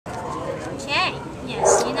Okay.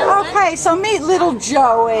 Yes, you know Okay, so meet little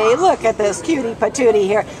Joey. Look at this cutie patootie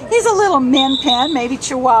here. He's a little min pin, maybe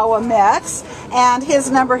Chihuahua mix. And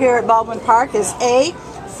his number here at Baldwin Park is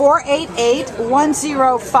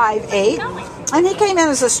A4881058. And he came in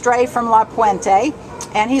as a stray from La Puente.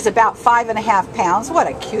 And he's about 5.5 pounds. What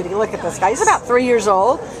a cutie. Look at this guy. He's about 3 years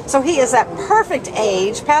old. So he is that perfect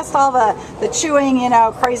age, past all the chewing, you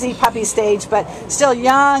know, crazy puppy stage, but still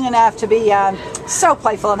young enough to be so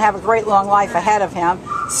playful and have a great long life ahead of him.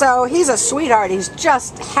 So he's a sweetheart. He's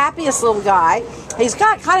just happiest little guy. He's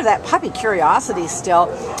got kind of that puppy curiosity still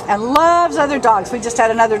and loves other dogs. We just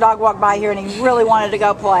had another dog walk by here and he really wanted to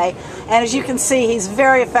go play. And as you can see, he's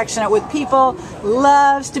very affectionate with people,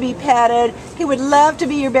 loves to be petted. He would love to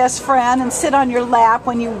be your best friend and sit on your lap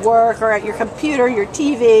when you work or at your computer, your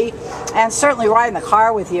TV, and certainly ride in the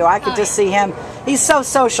car with you. I could just see him. He's so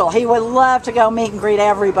social. He would love to go meet and greet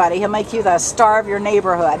everybody. He'll make you the star of your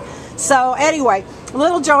neighborhood. So anyway,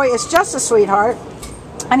 little Joey is just a sweetheart.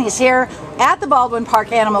 And he's here at the Baldwin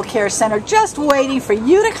Park Animal Care Center just waiting for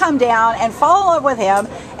you to come down and fall in love with him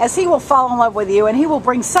as he will fall in love with you, and he will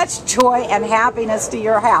bring such joy and happiness to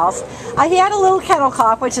your house. He had a little kennel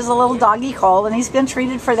cough, which is a little doggy cold, and he's been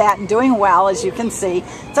treated for that and doing well, as you can see.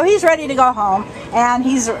 So he's ready to go home, and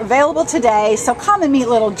he's available today. So come and meet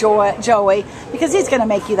little Joey because he's going to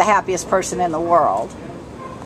make you the happiest person in the world.